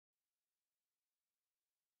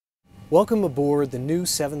Welcome aboard the new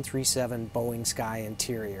 737 Boeing Sky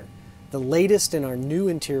Interior, the latest in our new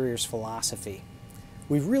interiors philosophy.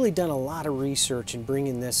 We've really done a lot of research in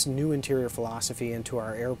bringing this new interior philosophy into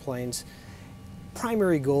our airplanes.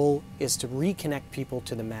 Primary goal is to reconnect people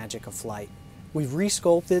to the magic of flight. We've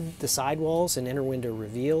resculpted the sidewalls and inner window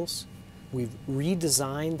reveals. We've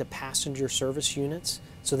redesigned the passenger service units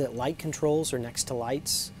so that light controls are next to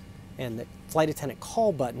lights, and the flight attendant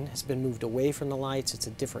call button has been moved away from the lights. It's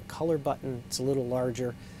a different color button. It's a little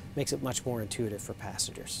larger, makes it much more intuitive for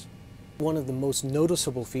passengers. One of the most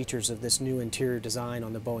noticeable features of this new interior design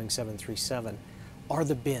on the Boeing 737 are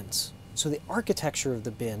the bins. So the architecture of the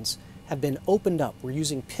bins have been opened up. We're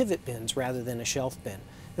using pivot bins rather than a shelf bin.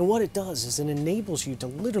 And what it does is it enables you to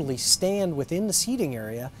literally stand within the seating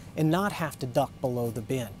area and not have to duck below the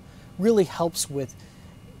bin. Really helps with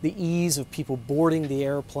the ease of people boarding the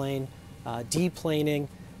airplane, deplaning,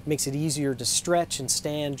 makes it easier to stretch and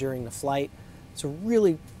stand during the flight. So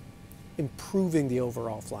really improving the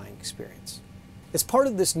overall flying experience. As part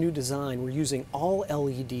of this new design, we're using all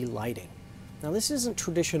LED lighting. Now this isn't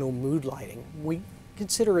traditional mood lighting. We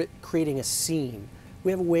consider it creating a scene. We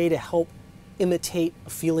have a way to help imitate a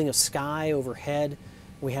feeling of sky overhead.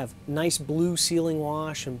 We have nice blue ceiling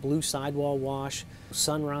wash and blue sidewall wash,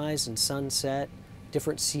 sunrise and sunset,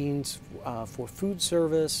 different scenes for food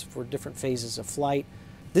service, for different phases of flight.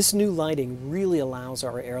 This new lighting really allows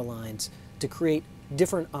our airlines to create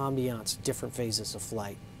different ambiance, different phases of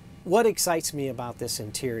flight. What excites me about this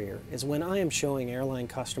interior is when I am showing airline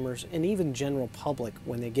customers and even general public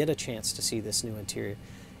when they get a chance to see this new interior,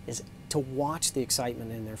 is to watch the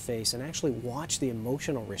excitement in their face and actually watch the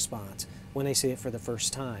emotional response when they see it for the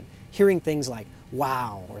first time. Hearing things like,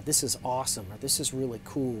 wow, or this is awesome, or this is really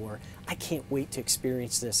cool, or I can't wait to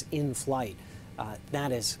experience this in flight.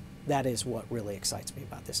 That is what really excites me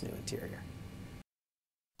about this new interior.